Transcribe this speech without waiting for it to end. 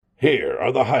Here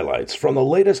are the highlights from the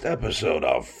latest episode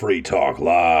of Free Talk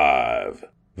Live.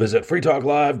 Visit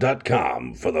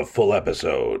freetalklive.com for the full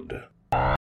episode.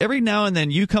 Every now and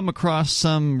then you come across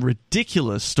some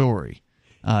ridiculous story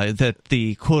that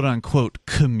the quote-unquote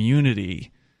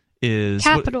community is...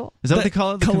 Capital. Is that what they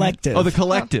call it? The collective. The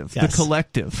collective. Yes. The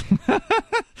collective.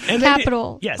 And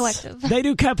Capital. Yes, collective. They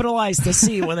do capitalize the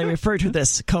C when they refer to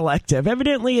this collective.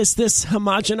 Evidently, it's this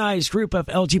homogenized group of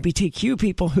LGBTQ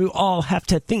people who all have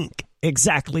to think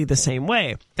exactly the same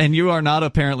way. And you are not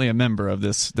apparently a member of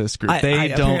this group. They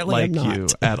don't like you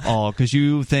at all because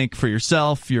you think for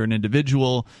yourself, you're an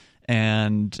individual,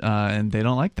 and they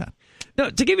don't like that. No,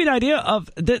 to give you an idea of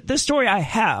this story I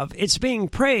have, it's being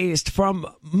praised from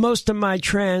most of my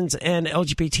trans and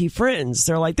LGBT friends.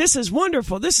 They're like, this is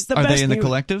wonderful. This is the best. Are they in the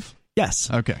collective? Yes.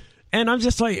 Okay. And I'm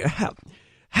just like,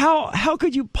 how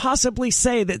could you possibly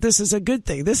say that this is a good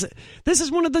thing? This is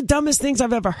one of the dumbest things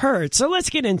I've ever heard. So let's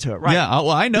get into it, right? Yeah,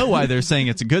 well, I know why they're saying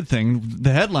it's a good thing.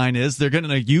 The headline is they're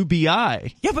getting a UBI.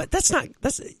 Yeah, but that's not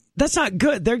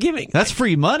good. They're giving... That's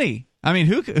free money. I mean,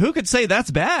 who could say that's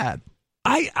bad?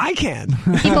 I can.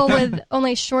 People with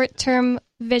only short-term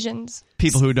visions.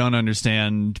 People who don't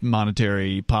understand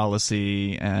monetary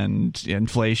policy and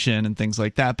inflation and things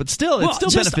like that. But still, it still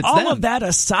benefits them. All of that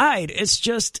aside,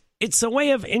 it's a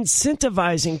way of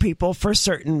incentivizing people for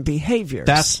certain behaviors.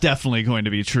 That's definitely going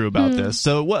to be true about this.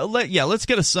 So, let's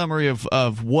get a summary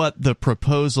of what the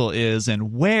proposal is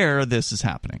and where this is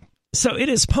happening. So it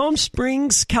is Palm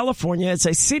Springs, California. It's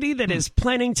a city that is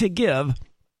planning to give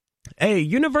a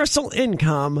universal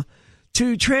income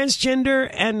to transgender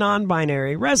and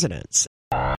non-binary residents.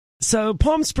 So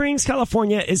Palm Springs,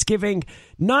 California is giving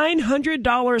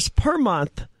 $900 per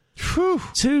month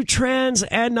to trans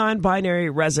and non-binary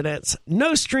residents.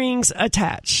 No strings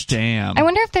attached. Damn. I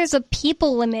wonder if there's a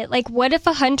people limit. Like, what if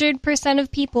 100%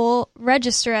 of people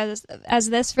register as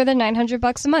this for the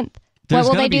 $900 a month? There's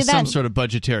what will they do then? There's going to be some sort of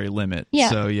budgetary limit. Yeah.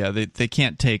 So, they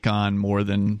can't take on more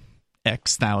than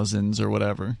X thousands or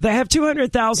whatever. They have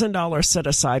 $200,000 set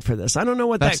aside for this. I don't know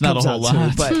what That's that comes not a whole out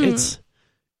lot. to, but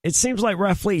it seems like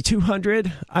roughly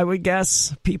 200, I would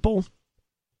guess, people.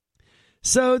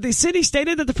 So the city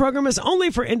stated that the program is only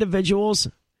for individuals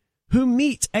who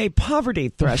meet a poverty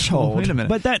threshold. Wait a minute.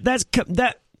 But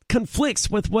that conflicts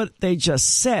with what they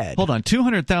just said. Hold on,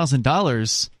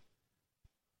 $200,000.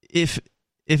 If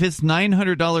it's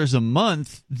 $900 a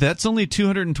month, that's only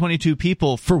 222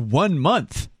 people for 1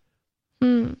 month.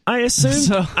 I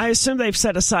assume they've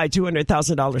set aside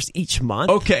 $200,000 each month.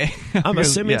 Okay. I'm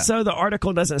assuming so. The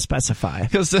article doesn't specify.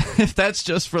 Because if that's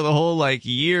just for the whole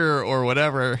year or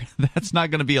whatever, that's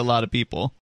not going to be a lot of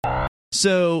people.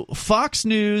 So Fox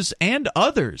News and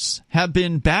others have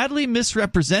been badly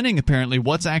misrepresenting apparently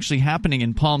what's actually happening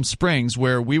in Palm Springs,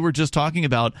 where we were just talking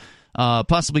about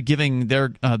possibly giving they're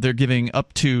giving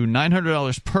up to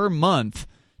 $900 per month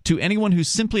to anyone who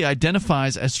simply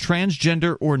identifies as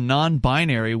transgender or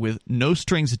non-binary with no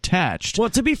strings attached. Well,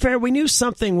 to be fair, we knew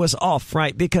something was off,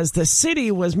 right? Because the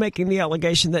city was making the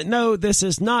allegation that, no, this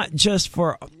is not just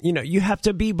for, you have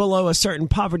to be below a certain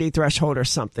poverty threshold or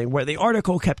something, where the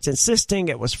article kept insisting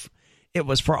it was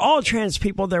for all trans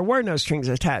people. There were no strings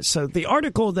attached. So the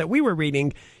article that we were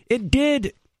reading, it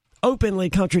did openly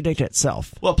contradict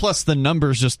itself. Well, plus the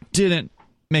numbers just didn't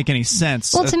make any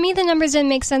sense. Well, to me, the numbers didn't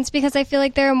make sense because I feel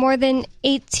like there are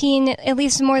at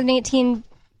least more than 18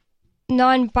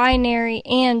 non-binary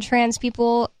and trans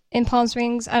people in Palm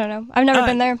Springs. I don't know. I've never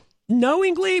been there.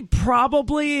 Knowingly,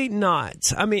 probably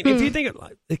not. I mean, if you think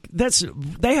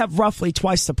they have roughly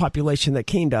twice the population that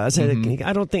Keene does. And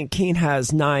I don't think Keene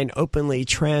has 9 openly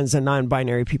trans and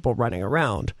non-binary people running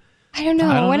around. I don't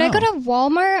know. I go to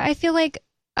Walmart, I feel like,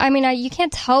 you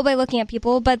can't tell by looking at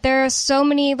people, but there are so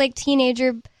many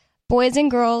teenager boys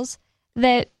and girls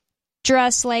that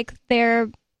dress like they're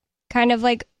kind of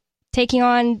taking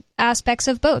on aspects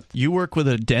of both. You work with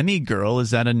a demi girl.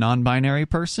 Is that a non-binary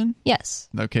person? Yes.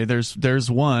 Okay, there's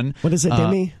one. What is a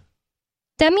demi?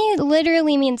 Demi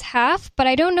literally means half, but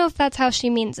I don't know if that's how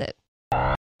she means it.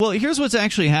 Well, here's what's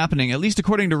actually happening, at least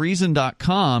according to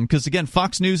Reason.com, because, again,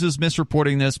 Fox News is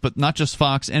misreporting this, but not just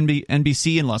Fox.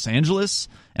 NBC in Los Angeles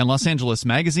and Los Angeles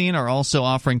Magazine are also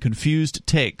offering confused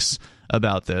takes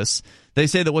about this. They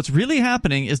say that what's really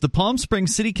happening is the Palm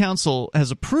Springs City Council has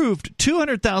approved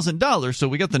 $200,000, so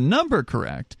we got the number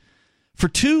correct, for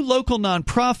 2 local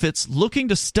nonprofits looking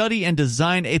to study and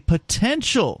design a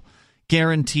potential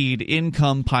guaranteed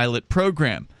income pilot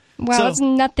program. Wow, it's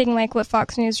nothing like what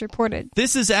Fox News reported.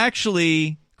 This is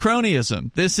actually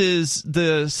cronyism. This is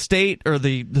the state or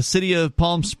the city of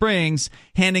Palm Springs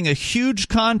handing a huge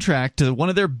contract to one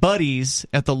of their buddies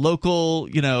at the local,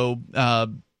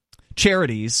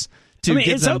 charities to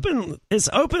it's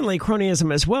openly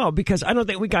cronyism as well, because I don't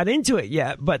think we got into it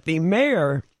yet, but the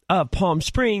mayor of Palm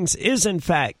Springs is in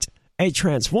fact a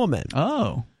trans woman.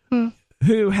 Oh.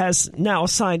 Who has now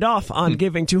signed off on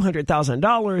giving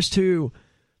 $200,000 to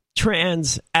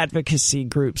trans advocacy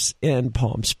groups in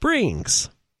Palm Springs.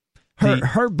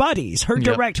 Her buddies, her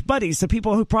direct buddies, the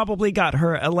people who probably got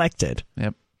her elected.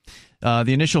 Yep.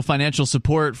 The initial financial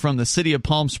support from the city of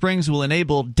Palm Springs will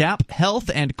enable DAP Health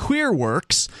and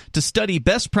QueerWorks to study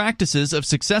best practices of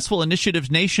successful initiatives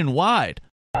nationwide.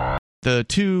 The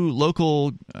two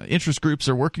local interest groups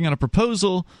are working on a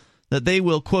proposal that they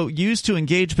will, quote, use to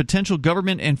engage potential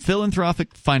government and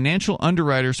philanthropic financial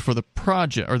underwriters for the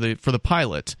project, or for the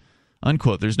pilot,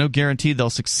 unquote. There's no guarantee they'll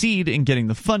succeed in getting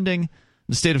the funding.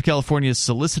 The state of California is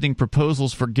soliciting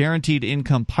proposals for guaranteed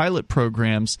income pilot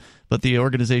programs, but the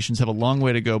organizations have a long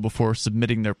way to go before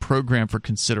submitting their program for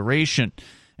consideration.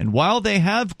 And while they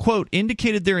have, quote,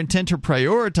 indicated their intent to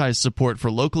prioritize support for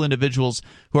local individuals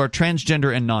who are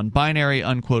transgender and non-binary,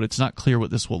 unquote, it's not clear what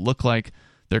this will look like.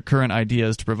 Their current idea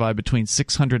is to provide between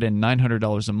 $600 and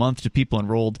 $900 a month to people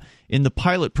enrolled in the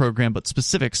pilot program, but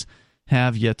specifics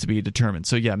have yet to be determined.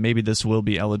 So, yeah, maybe this will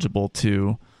be eligible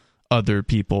to other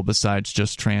people besides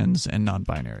just trans and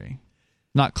non-binary.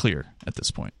 Not clear at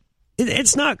this point.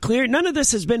 It's not clear. None of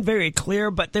this has been very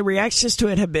clear, but the reactions to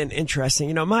it have been interesting.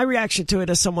 You know, my reaction to it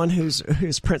as someone who's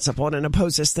principled and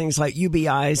opposes things like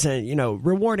UBIs and, you know,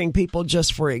 rewarding people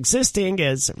just for existing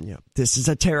is, you know, this is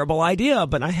a terrible idea.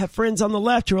 But I have friends on the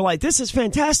left who are like, this is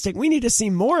fantastic. We need to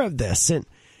see more of this. And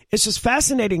it's just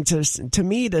fascinating to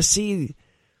me to see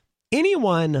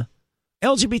anyone,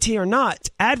 LGBT or not,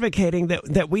 advocating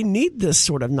that we need this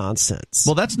sort of nonsense.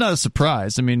 Well, that's not a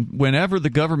surprise. I mean, whenever the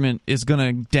government is going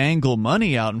to dangle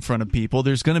money out in front of people,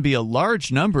 there's going to be a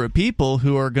large number of people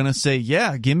who are going to say,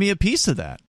 yeah, give me a piece of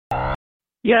that.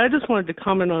 Yeah, I just wanted to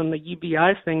comment on the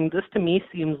UBI thing. This to me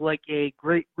seems like a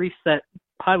great reset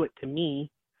pilot to me,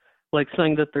 like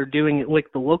something that they're doing at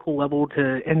like the local level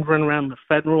to end run around the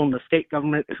federal and the state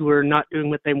government who are not doing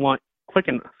what they want quick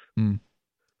enough.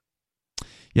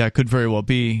 Yeah, it could very well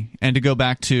be. And to go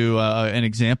back to an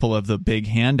example of the big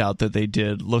handout that they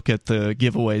did, look at the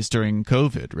giveaways during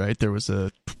COVID, right? There was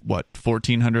a,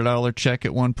 $1,400 check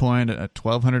at one point, a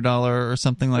 $1,200 or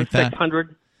something like that?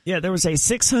 $600. Yeah, there was a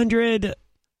 $600,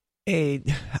 I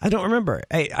don't remember.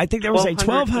 I think there was a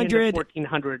 $1,200.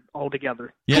 $1,400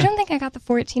 altogether. Yeah. I don't think I got the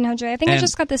 $1,400. I think I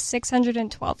just got the $600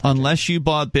 and $1,200. Unless you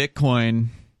bought Bitcoin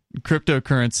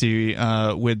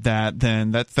cryptocurrency with that,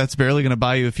 then that's barely going to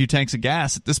buy you a few tanks of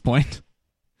gas at this point.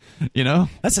 You know,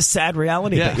 that's a sad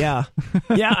reality. Yeah.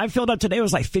 But yeah, I filled up today. It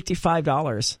was like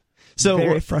 $55. So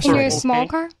very frustrating. In your small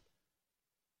car?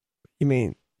 You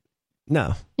mean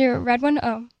no? Your red one?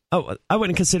 Oh, I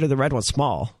wouldn't consider the red one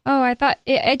small. Oh, I thought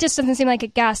it just doesn't seem like a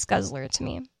gas guzzler to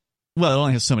me. Well, it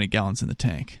only has so many gallons in the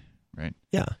tank, right?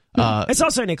 Yeah. It's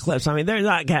also an Eclipse. I mean, they're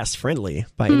not gas friendly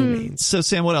by any means. So,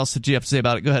 Sam, what else did you have to say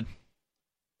about it? Go ahead.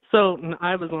 So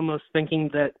I was almost thinking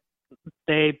that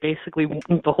they basically,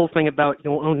 the whole thing about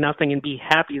you'll own nothing and be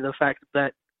happy, the fact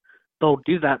that they'll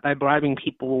do that by bribing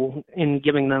people and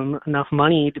giving them enough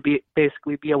money to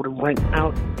basically be able to rent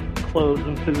out clothes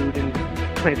and food and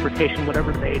transportation,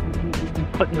 whatever they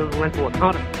put into the rental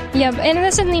economy. Yeah, and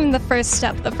this isn't even the first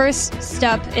step. The first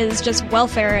step is just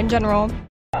welfare in general.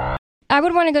 I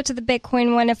would want to go to the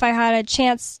Bitcoin one if I had a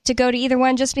chance to go to either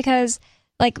one, just because,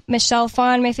 like, Michelle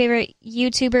Phan, my favorite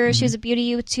YouTuber, she was a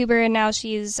beauty YouTuber, and now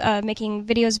she's making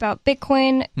videos about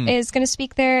Bitcoin, is going to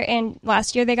speak there. And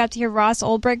last year they got to hear Ross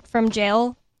Ulbricht from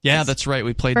jail. Yeah, that's right.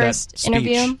 We played that speech.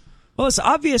 Interview. Well, it's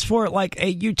obvious for, like,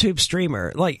 a YouTube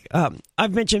streamer. Like,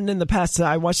 I've mentioned in the past that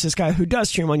I watch this guy who does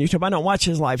stream on YouTube. I don't watch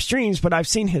his live streams, but I've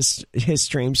seen his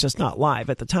streams, just not live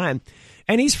at the time.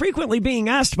 And he's frequently being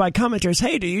asked by commenters,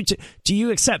 hey, do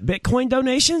you accept Bitcoin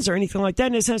donations or anything like that?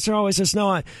 And his answer always is,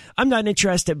 no, I'm not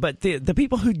interested. But the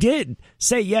people who did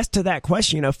say yes to that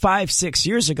question, 5-6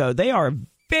 years ago, they are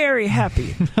very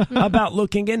happy about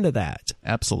looking into that.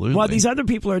 Absolutely. While these other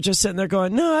people are just sitting there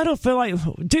going, no, I don't feel like,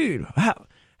 dude,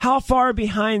 how far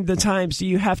behind the times do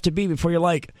you have to be before you're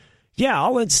like, yeah,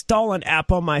 I'll install an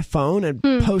app on my phone and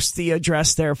post the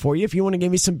address there for you if you want to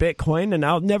give me some Bitcoin, and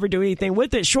I'll never do anything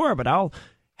with it, sure, but I'll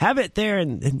have it there,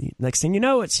 and next thing you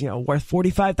know, it's worth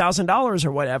 $45,000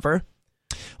 or whatever.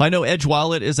 I know Edge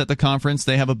Wallet is at the conference.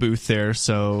 They have a booth there,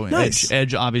 so nice.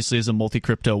 Edge obviously is a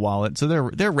multi-crypto wallet, so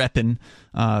they're repping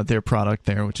their product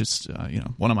there, which is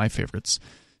one of my favorites.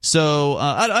 So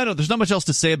I don't. There's not much else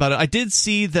to say about it. I did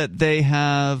see that they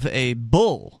have a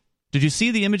bull. Did you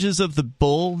see the images of the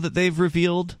bull that they've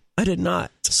revealed? I did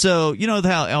not. So you know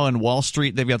how on Wall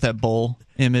Street they've got that bull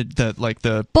image, that like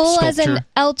the bull sculpture? As in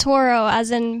El Toro,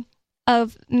 as in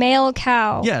of male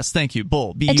cow. Yes, thank you.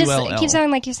 Bull. It just B-U-L-L. keeps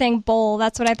sounding like you're saying bull.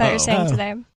 That's what I thought you were saying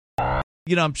today.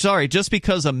 You know, I'm sorry. Just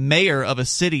because a mayor of a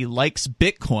city likes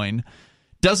Bitcoin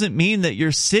doesn't mean that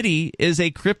your city is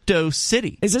a crypto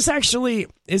city. Is this actually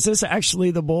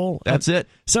the bull? That's it.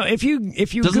 So if you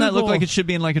doesn't that look like it should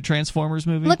be in like a Transformers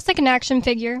movie? It looks like an action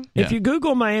figure. If you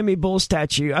Google Miami Bull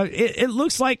statue, it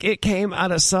looks like it came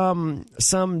out of some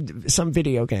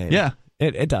video game. Yeah,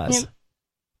 it does. Yeah.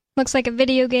 Looks like a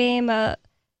video game, a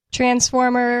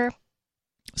Transformer.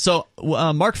 So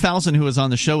Mark Falzon, who was on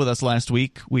the show with us last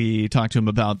week, we talked to him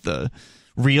about the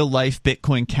real-life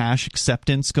Bitcoin Cash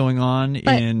acceptance going on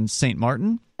in St.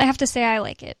 Martin. I have to say I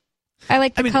like it. I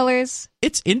like the colors.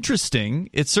 It's interesting.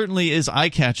 It certainly is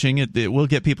eye-catching. It will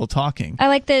get people talking. I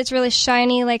like that it's really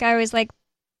shiny. Like I always like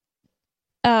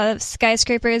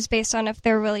skyscrapers based on if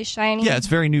they're really shiny. Yeah, it's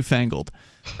very newfangled.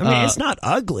 I mean, it's not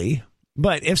ugly.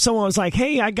 But if someone was like,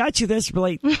 hey, I got you this, we're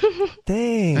like,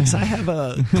 thanks, I have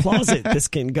a closet this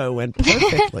can go in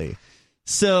perfectly.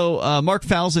 So Mark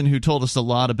Falzon, who told us a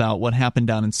lot about what happened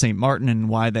down in St. Martin and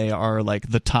why they are like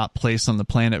the top place on the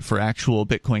planet for actual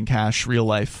Bitcoin Cash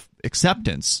real-life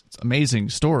acceptance. It's an amazing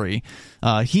story.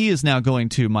 He is now going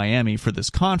to Miami for this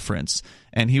conference,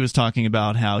 and he was talking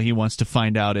about how he wants to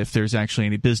find out if there's actually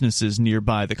any businesses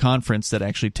nearby the conference that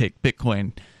actually take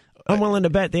Bitcoin. I'm willing to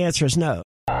bet the answer is no.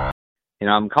 You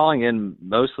know, I'm calling in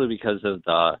mostly because of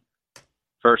the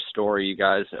first story you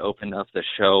guys opened up the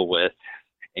show with.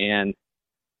 And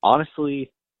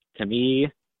honestly, to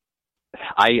me,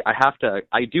 I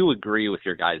do agree with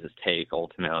your guys' take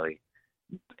ultimately.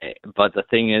 But the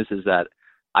thing is that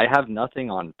I have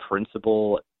nothing on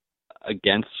principle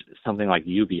against something like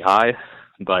UBI.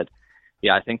 But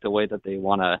yeah, I think the way that they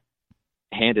want to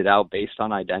hand it out based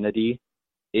on identity,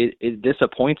 it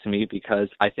disappoints me, because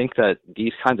I think that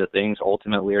these kinds of things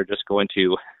ultimately are just going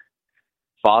to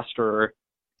foster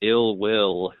ill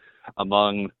will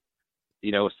among,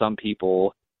 some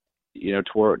people,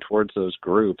 towards those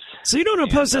groups. So you don't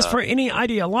oppose this for any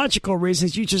ideological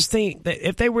reasons. You just think that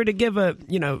if they were to give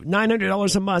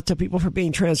 $900 a month to people for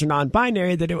being trans or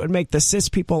non-binary, that it would make the cis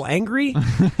people angry?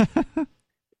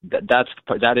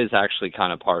 That is actually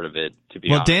kind of part of it, to be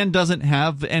honest. Well, Dan doesn't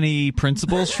have any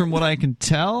principles from what I can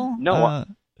tell. No.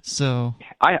 So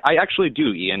I actually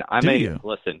do, Ian.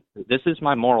 Listen, this is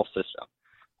my moral system.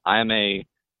 I am a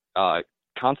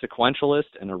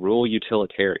consequentialist and a rule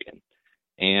utilitarian.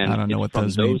 And I don't know what from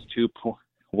those mean. 2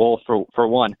 well, for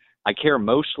one, I care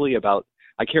more about,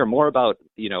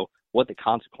 what the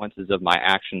consequences of my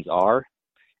actions are.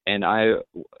 And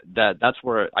that's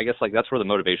where the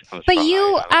motivation comes from. But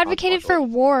you advocated for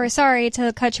war. Sorry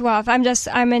to cut you off.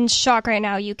 I'm in shock right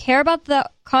now. You care about the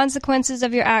consequences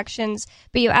of your actions,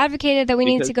 but you advocated that we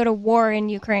need to go to war in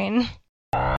Ukraine.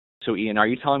 So, Ian, are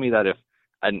you telling me that if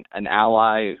an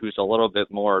ally who's a little bit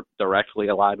more directly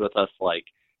allied with us, like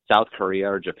South Korea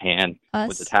or Japan,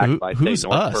 was attacked by, say,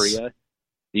 North Korea,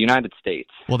 the United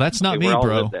States? Well, that's not me, we all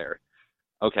bro. live there.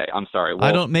 Okay, I'm sorry. Well,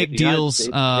 I don't make deals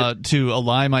to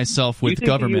ally myself with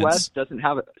governments. The U.S. doesn't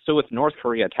have it. So if North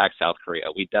Korea attacks South Korea,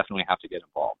 we definitely have to get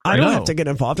involved. Right? I don't have to get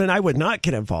involved, and I would not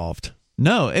get involved.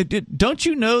 No. Don't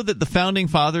you know that the founding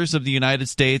fathers of the United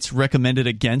States recommended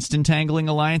against entangling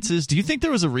alliances? Do you think there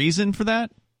was a reason for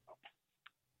that?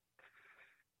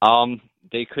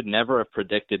 They could never have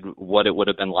predicted what it would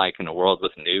have been like in a world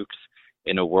with nukes,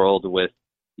 in a world with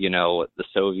the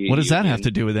Soviet What does that Union. have to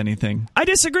do with anything? I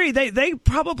disagree. They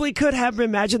probably could have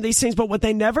imagined these things, but what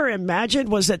they never imagined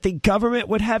was that the government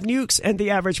would have nukes and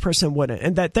the average person wouldn't,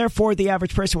 and that therefore the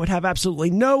average person would have absolutely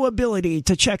no ability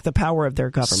to check the power of their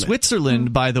government.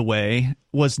 Switzerland, by the way,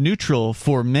 was neutral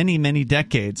for many, many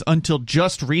decades until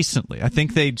just recently. I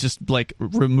think they just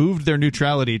removed their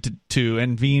neutrality to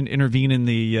intervene in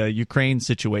the Ukraine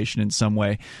situation in some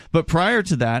way. But prior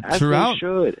to that, throughout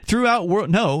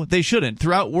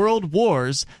world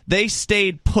wars, they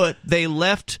stayed put. They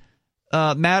left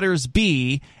matters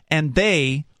be, and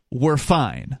they were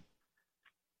fine.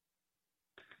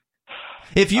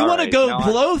 If you want to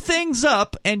blow things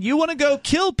up and you want to go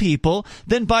kill people,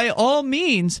 then by all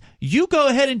means, you go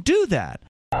ahead and do that.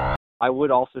 I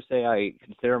would also say I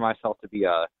consider myself to be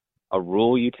a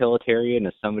rule utilitarian,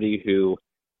 as somebody who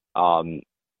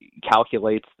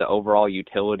calculates the overall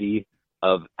utility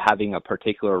of having a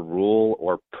particular rule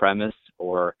or premise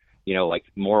or,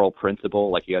 moral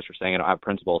principle. Like you guys were saying, I don't have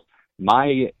principles.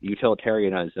 My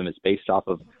utilitarianism is based off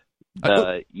of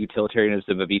the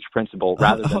utilitarianism of each principle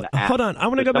rather than the act. Hold on, I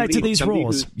want to go back to these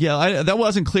rules. Yeah, that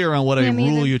wasn't clear on what a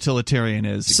rule utilitarian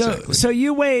is. Exactly. So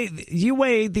you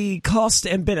weigh the cost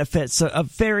and benefits of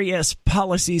various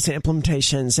policies and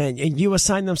implementations, and you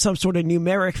assign them some sort of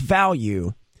numeric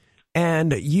value,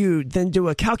 and you then do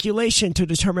a calculation to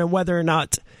determine whether or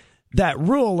not that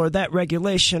rule or that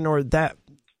regulation or that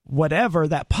whatever,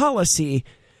 that policy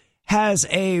has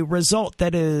a result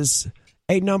that is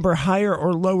a number higher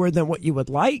or lower than what you would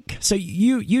like. So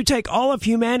you take all of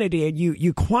humanity and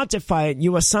you quantify it,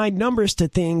 you assign numbers to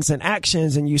things and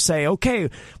actions, and you say, okay,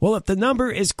 well, if the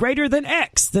number is greater than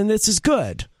X, then this is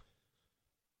good.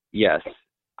 Yes.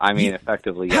 I mean,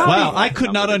 effectively, yes. Wow, I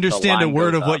could not understand a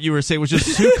word of what you were saying. It was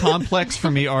just too complex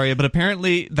for me, Arya, but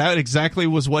apparently that exactly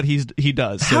was what he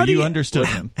does, so you understood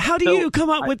him. How do you come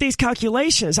up with these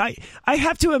calculations? I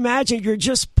have to imagine you're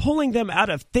just pulling them out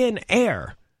of thin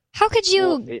air. How could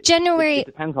you generate... It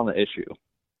depends on the issue.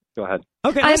 Go ahead.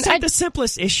 Okay, let's take the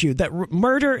simplest issue, that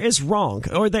murder is wrong,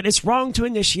 or that it's wrong to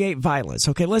initiate violence.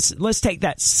 Okay, let's take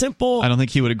that simple... I don't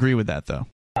think he would agree with that, though.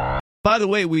 By the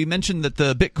way, we mentioned that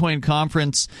the Bitcoin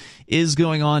conference is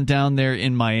going on down there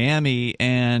in Miami,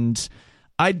 and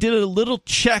I did a little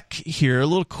check here, a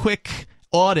little quick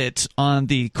audit on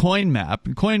the coin map.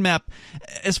 And coin map,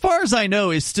 as far as I know,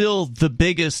 is still the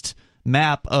biggest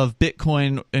map of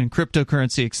Bitcoin and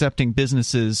cryptocurrency accepting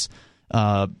businesses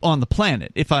on the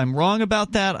planet. If I'm wrong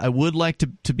about that, I would like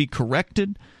to be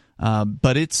corrected,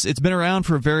 but it's been around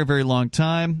for a very, very long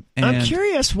time. And I'm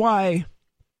curious why,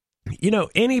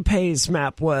 AnyPay's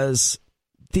map was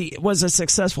as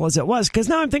successful as it was, because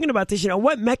now I'm thinking about this.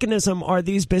 What mechanism are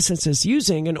these businesses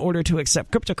using in order to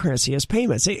accept cryptocurrency as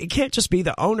payments? It can't just be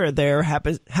the owner there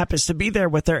happens to be there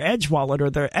with their Edge wallet or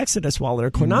their Exodus wallet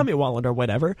or Konami wallet or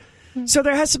whatever. So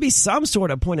there has to be some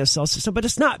sort of point of sale system, but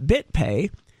it's not BitPay,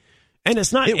 and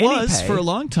it's not. It was for a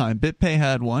long time. BitPay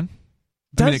had one.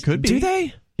 I mean, it could be. Do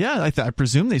they? Yeah, I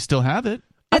presume they still have it.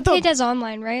 BitPay does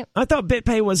online, right? I thought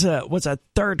BitPay was a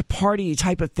third party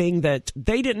type of thing that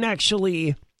they didn't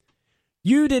actually.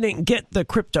 You didn't get the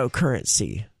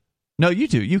cryptocurrency. No, you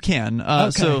do. You can.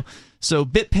 Okay. So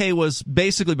BitPay was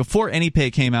basically, before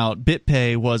AnyPay came out,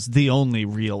 BitPay was the only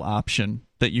real option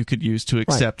that you could use to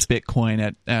accept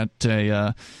Bitcoin at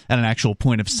an actual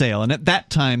point of sale. And at that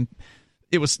time,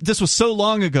 this was so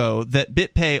long ago that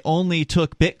BitPay only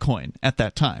took Bitcoin at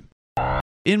that time.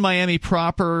 In Miami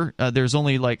proper, there's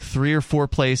only like 3 or 4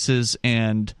 places,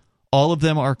 and all of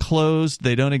them are closed.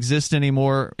 They don't exist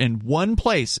anymore. And one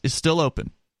place is still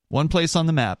open. One place on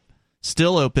the map,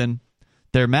 still open.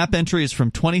 Their map entry is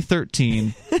from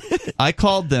 2013. I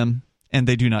called them, and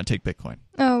they do not take Bitcoin.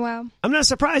 Oh, wow. I'm not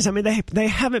surprised. I mean, they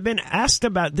haven't been asked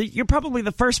about... You're probably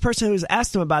the first person who's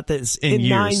asked them about this in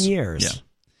 9 years. Yeah.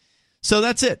 So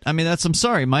that's it. I mean, I'm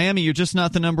sorry, Miami. You're just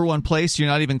not the number one place. You're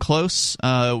not even close.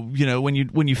 When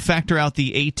you factor out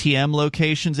the ATM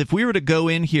locations, if we were to go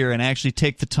in here and actually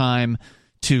take the time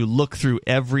to look through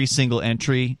every single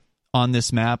entry on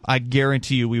this map, I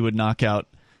guarantee you we would knock out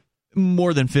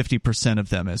more than 50% of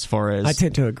them as far as... I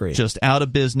tend to agree. Just out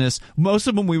of business. Most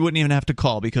of them we wouldn't even have to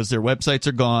call because their websites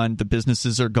are gone, the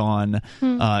businesses are gone,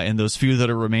 and those few that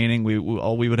are remaining,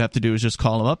 all we would have to do is just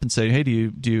call them up and say, hey,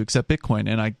 do you accept Bitcoin?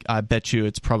 And I bet you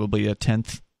it's probably a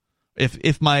tenth.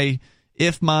 If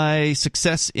my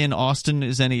success in Austin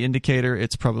is any indicator,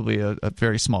 it's probably a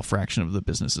very small fraction of the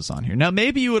businesses on here. Now,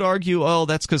 maybe you would argue, oh,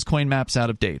 that's because CoinMap's out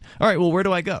of date. All right, well, where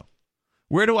do I go?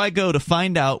 Where do I go to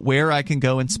find out where I can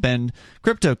go and spend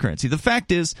cryptocurrency? The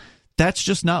fact is, that's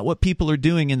just not what people are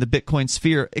doing in the Bitcoin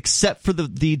sphere, except for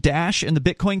the Dash and the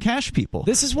Bitcoin Cash people.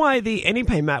 This is why the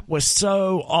AnyPay map was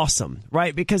so awesome,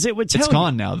 right? Because it would tell you... It's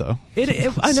gone now, though.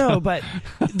 I know, but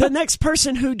the next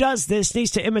person who does this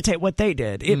needs to imitate what they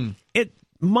did. It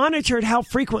monitored how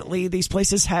frequently these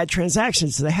places had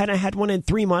transactions. They hadn't had one in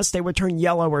 3 months, they would turn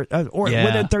yellow, or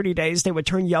within 30 days, they would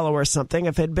turn yellow or something.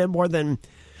 If it had been more than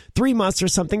 3 months or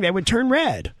something, they would turn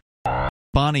red.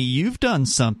 Bonnie, you've done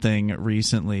something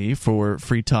recently for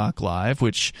Free Talk Live,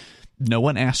 which no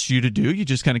one asked you to do. You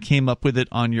just kind of came up with it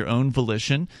on your own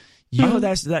volition.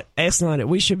 That's not it.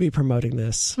 We should be promoting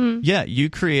this. Yeah, you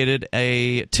created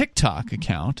a TikTok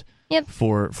account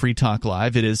for Free Talk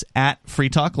Live. It is at Free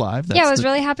Talk Live. That's I was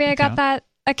really happy I got that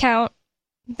account.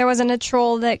 There wasn't a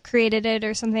troll that created it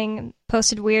or something,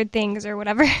 posted weird things or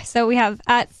whatever. So we have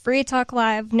at Free Talk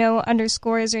Live, no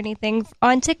underscores or anything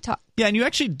on TikTok. Yeah, and you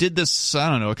actually did this, I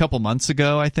don't know, a couple months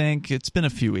ago, I think. It's been a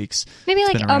few weeks. Maybe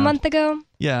like a month ago.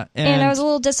 Yeah. And I was a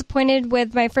little disappointed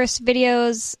with my first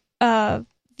video's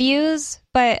views,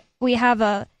 but we have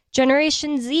a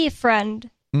Generation Z friend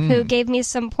who gave me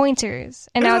some pointers,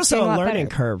 and There's now it's also getting a a lot learning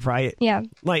better. curve, right? Yeah.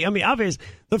 Like, I mean, obviously,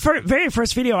 the very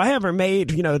first video I ever made,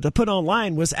 to put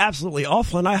online was absolutely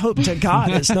awful, and I hope to God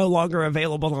it's no longer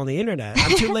available on the internet.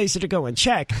 I'm too lazy to go and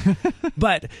check.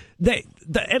 But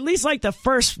at least like the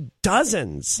first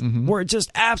dozens were just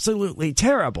absolutely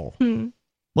terrible.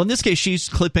 Well, in this case, she's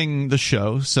clipping the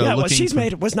show. So yeah, what she's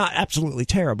made was not absolutely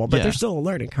terrible, but there's still a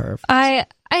learning curve. I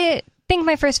think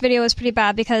my first video was pretty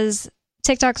bad because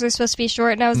TikToks are supposed to be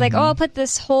short, and I was like, I'll put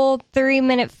this whole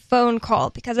 3-minute phone call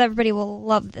because everybody will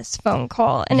love this phone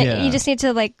call. And you just need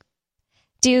to like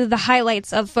do the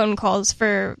highlights of phone calls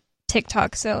for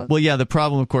TikTok. So well, yeah, the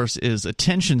problem, of course, is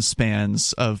attention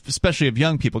spans especially of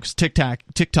young people, because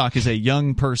TikTok is a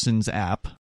young person's app.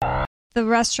 The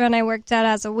restaurant I worked at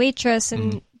as a waitress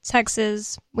in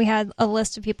Texas, we had a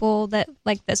list of people that,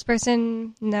 like, this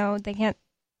person, no, they can't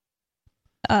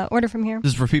order from here.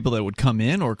 This is for people that would come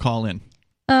in or call in?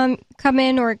 Come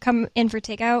in or come in for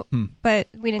takeout, but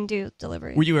we didn't do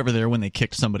delivery. Were you ever there when they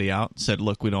kicked somebody out and said,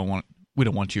 look, we don't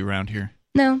want you around here?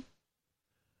 No.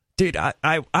 Dude,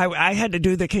 I had to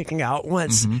do the kicking out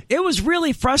once. It was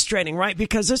really frustrating, right?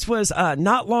 Because this was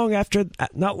not long after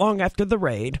the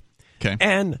raid. Okay.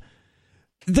 And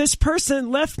this person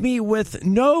left me with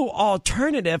no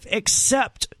alternative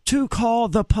except to call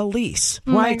the police,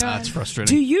 right? That's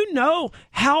frustrating. Do you know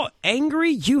how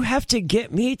angry you have to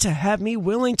get me to have me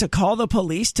willing to call the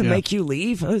police to make you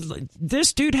leave?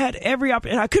 This dude had every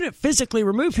opportunity. I couldn't physically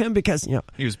remove him because,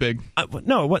 he was big. I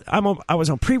was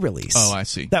on pre-release. Oh, I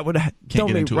see. That would have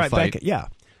thrown me right fight. back. Yeah.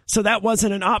 So that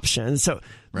wasn't an option. So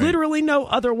literally no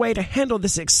other way to handle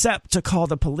this except to call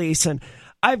the police. And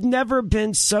I've never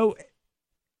been so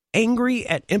angry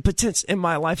at impotence in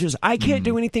my life. Just, I can't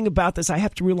do anything about this. I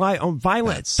have to rely on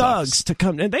violent thugs to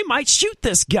come, and they might shoot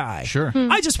this guy. Sure.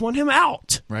 I just want him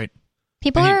out. Right.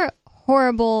 People are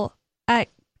horrible at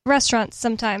restaurants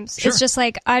sometimes. Sure. It's just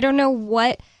like, I don't know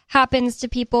what happens to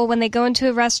people when they go into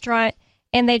a restaurant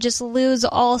and they just lose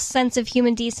all sense of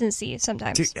human decency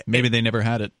sometimes. Dude, maybe they never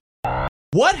had it.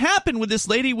 What happened with this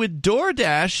lady with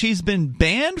DoorDash? She's been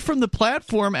banned from the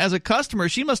platform as a customer.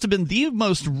 She must have been the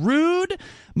most rude,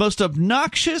 most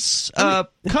obnoxious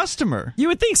customer. You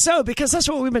would think so, because that's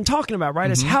what we've been talking about,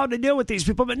 right? Is how to deal with these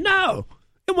people. But no,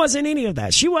 it wasn't any of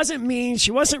that. She wasn't mean.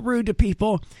 She wasn't rude to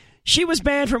people. She was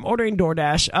banned from ordering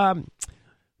DoorDash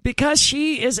because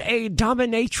she is a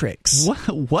dominatrix.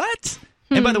 What?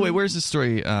 And by the way, where's this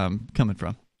story coming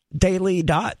from? Daily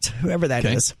Dot, whoever that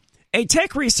is. A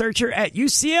tech researcher at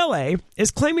UCLA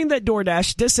is claiming that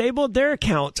DoorDash disabled their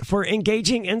account for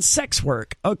engaging in sex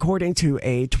work, according to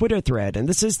a Twitter thread. And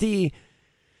this is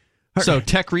So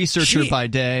tech researcher by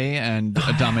day and a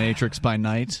dominatrix by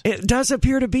night? It does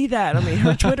appear to be that. I mean,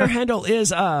 her Twitter handle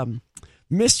is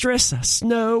Mistress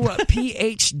Snow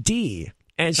PhD.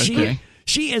 And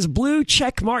she is blue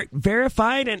checkmark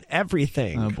verified and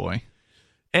everything. Oh, boy.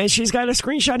 And she's got a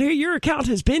screenshot here. Your account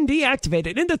has been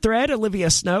deactivated. In the thread, Olivia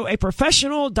Snow, a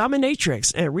professional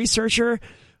dominatrix and researcher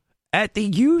at the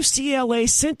UCLA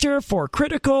Center for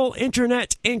Critical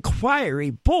Internet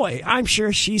Inquiry. Boy, I'm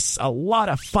sure she's a lot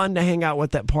of fun to hang out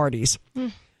with at parties.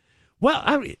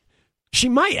 Well, she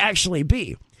might actually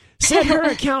be. Said her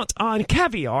account on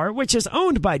Caviar, which is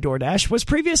owned by DoorDash, was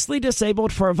previously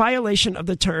disabled for a violation of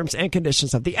the terms and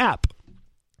conditions of the app.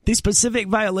 The specific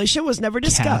violation was never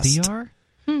discussed. Caviar?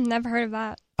 Never heard of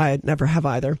that. I never have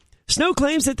either. Snow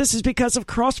claims that this is because of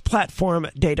cross-platform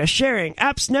data sharing.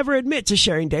 Apps never admit to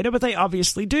sharing data, but they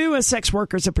obviously do, and sex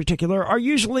workers in particular are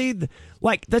usually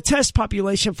the test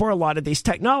population for a lot of these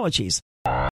technologies.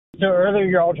 So earlier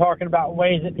you're all talking about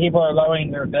ways that people are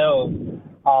lowering their bills.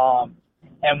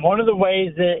 And one of the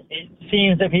ways that it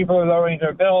seems that people are lowering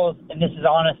their bills, and this is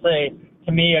honestly,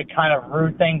 to me, a kind of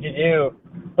rude thing to do,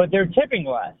 but they're tipping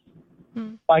less.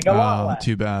 Like a lot less.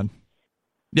 Too bad.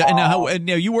 Yeah, and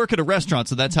now you work at a restaurant,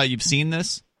 so that's how you've seen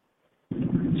this?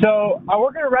 So I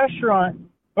work at a restaurant,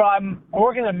 but I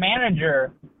work as a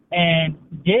manager, and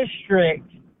district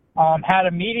had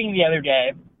a meeting the other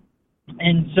day.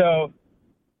 And so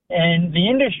in the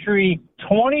industry,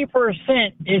 20%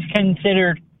 is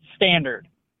considered standard.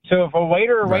 So if a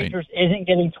waiter or waitress isn't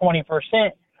getting 20%,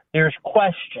 there's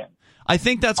question. I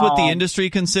think that's what the industry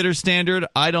considers standard.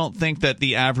 I don't think that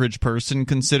the average person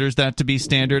considers that to be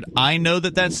standard. I know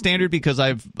that that's standard because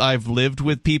I've lived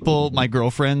with people. My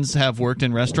girlfriends have worked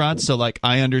in restaurants, so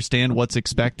I understand what's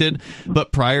expected.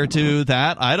 But prior to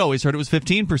that, I'd always heard it was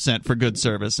 15% for good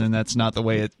service, and that's not the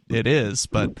way it is.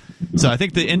 But so I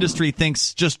think the industry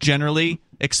thinks just generally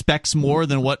expects more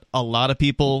than what a lot of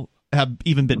people have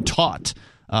even been taught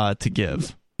to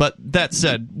give. But that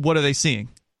said, what are they seeing?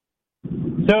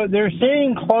 So they're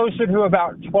sitting closer to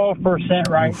about 12%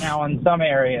 right now in some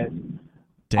areas.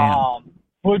 Damn.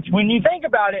 Which, when you think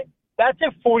about it, that's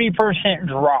a 40%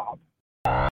 drop.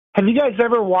 Have you guys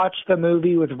ever watched the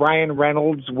movie with Ryan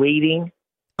Reynolds, Waiting?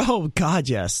 Oh, God,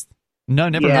 yes. No,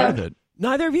 never heard of it.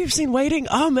 Neither of you have seen Waiting?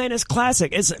 Oh, man, it's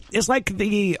classic. It's like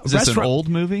the Is restaurant. this an old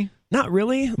movie? Not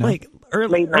really. No? Like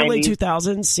early Late 90s.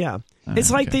 2000s, yeah. Oh, It's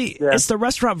like okay. it's the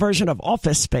restaurant version of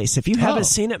Office Space. If you haven't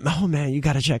seen it, oh, man, you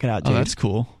got to check it out, dude. Oh, that's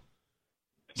cool.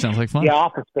 Sounds like fun. Yeah,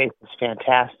 Office Space is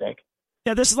fantastic.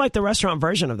 Yeah, this is like the restaurant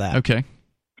version of that. Okay.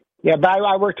 Yeah, but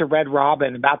I worked at Red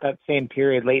Robin about that same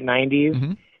period, late 90s.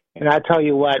 Mm-hmm. And I tell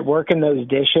you what, working those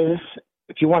dishes,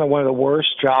 if you want one of the worst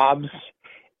jobs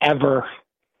ever,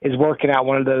 is working at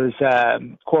one of those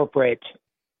corporate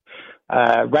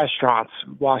restaurants,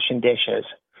 washing dishes.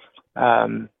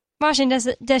 Washing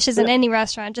dishes in any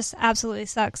restaurant just absolutely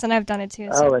sucks, and I've done it too.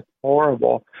 So. Oh, it's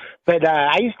horrible. But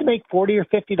I used to make $40 or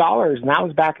 $50, and that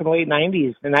was back in the late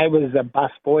 90s. And I was a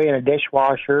busboy and a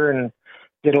dishwasher and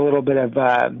did a little bit of,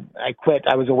 I quit.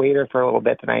 I was a waiter for a little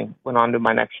bit, and I went on to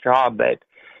my next job. But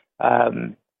I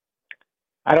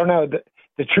don't know.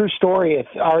 The true story, if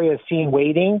Aria's seen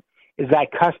Waiting, is that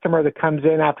customer that comes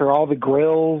in after all the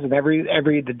grills and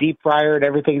the deep fryer and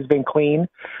everything's been clean.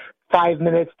 5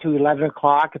 minutes to 11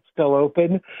 o'clock, it's still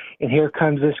open, and here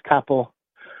comes this couple.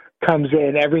 Comes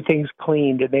in, everything's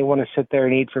cleaned, and they want to sit there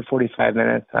and eat for 45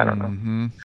 minutes. I don't know.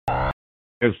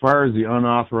 As far as the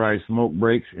unauthorized smoke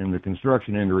breaks in the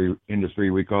construction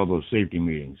industry, we call those safety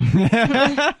meetings.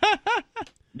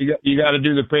 You got to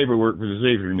do the paperwork for the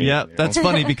safety meeting. Yeah, that's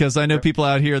funny because I know people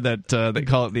out here that they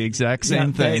call it the exact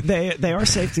same thing. They are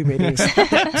safety meetings.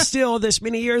 Still, this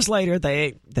many years later,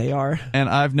 they are. And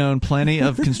I've known plenty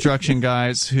of construction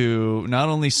guys who not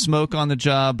only smoke on the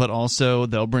job, but also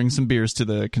they'll bring some beers to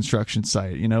the construction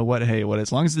site. You know what? Hey,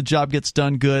 as long as the job gets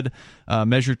done good,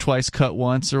 measure twice, cut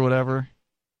once, or whatever.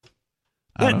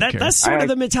 That's sort of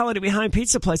the mentality behind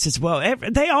pizza places as well.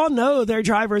 They all know their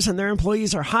drivers and their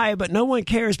employees are high, but no one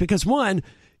cares because, one,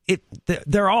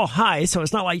 they're all high, so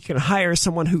it's not like you can hire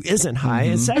someone who isn't high.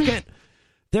 Mm-hmm. And second,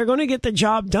 they're going to get the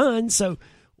job done, so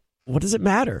what does it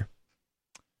matter?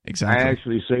 Exactly. I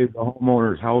actually saved the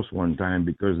homeowner's house one time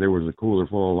because there was a cooler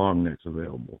full of long necks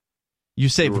available. You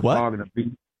saved what?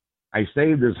 I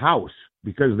saved his house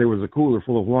because there was a cooler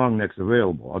full of long necks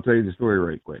available. I'll tell you the story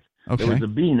right quick. Okay. There was a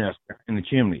bee nest in the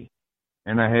chimney,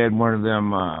 and I had one of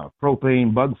them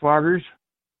propane bug foggers.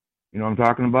 You know what I'm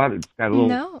talking about? It's got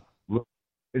a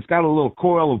it's got a little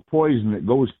coil of poison that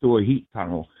goes through a heat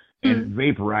tunnel and it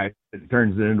vaporizes. It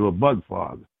turns it into a bug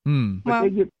fog. But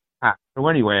they get hot. So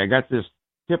anyway, I got this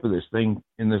tip of this thing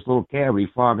in this little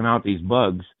cavity fogging out these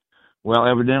bugs. Well,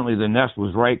 evidently the nest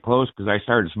was right close because I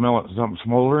started smelling something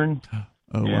smoldering. Oh,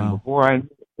 and wow. before I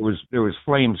there was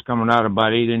flames coming out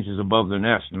about 8 inches above the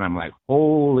nest, and I'm like,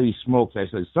 holy smokes. I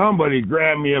said, somebody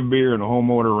grab me a beer, and the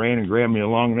homeowner ran and grabbed me a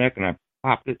long neck, and I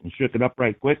popped it and shook it up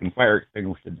right quick and fire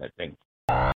extinguished that thing.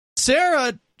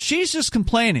 Sarah, she's just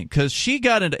complaining because she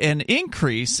got an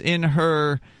increase in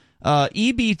her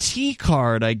EBT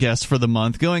card, I guess, for the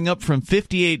month, going up from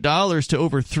 $58 to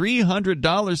over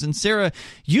 $300. And Sarah,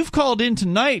 you've called in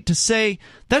tonight to say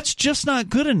that's just not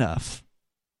good enough.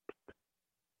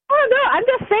 Oh, no, I'm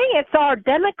just saying it's our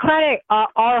Democratic,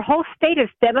 our whole state is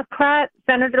Democrat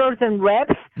senators and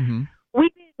reps. Mm-hmm.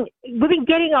 We've been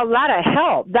getting a lot of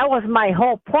help. That was my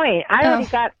whole point. I already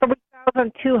got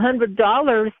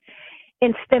 $3,200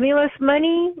 in stimulus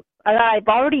money that I've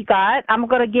already got. I'm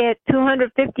going to get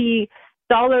 $250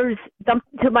 dumped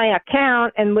into my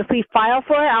account, and if we file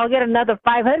for it, I'll get another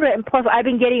 $500, and plus I've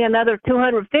been getting another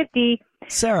 $250 in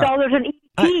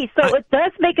EBT. So it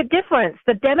does make a difference.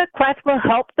 The Democrats will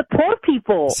help the poor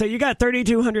people. So you got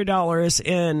 $3,200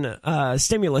 in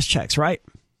stimulus checks, right?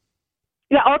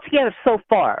 Yeah, altogether so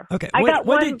far. Okay. I got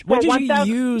what one. What did you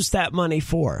use that money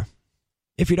for,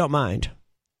 if you don't mind?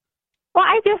 Well,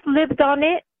 I just lived on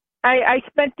it. I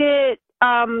spent it,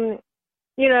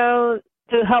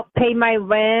 to help pay my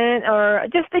rent, or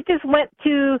it just went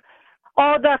to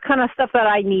all the kind of stuff that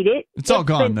I needed. It's all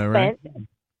gone though, right?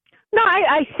 No,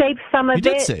 I saved some of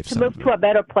it to move to a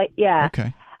better place. Yeah.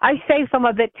 Okay. I saved some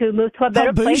of it to move to a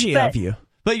better place. How bougie of you.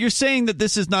 But you're saying that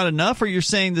this is not enough, or you're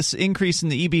saying this increase in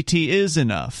the EBT is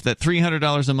enough, that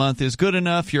 $300 a month is good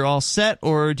enough, you're all set,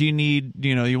 or do you need,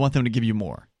 you want them to give you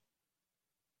more?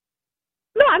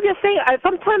 No, I'm just saying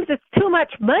sometimes it's too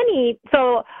much money,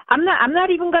 so I'm not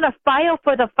even going to file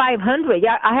for the $500.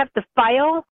 Yeah, I have to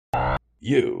file.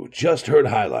 You just heard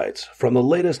highlights from the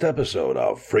latest episode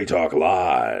of Free Talk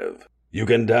Live. You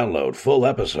can download full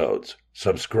episodes,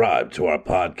 subscribe to our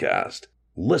podcast,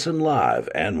 listen live,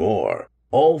 and more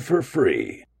All for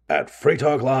free at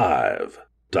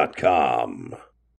freetalklive.com.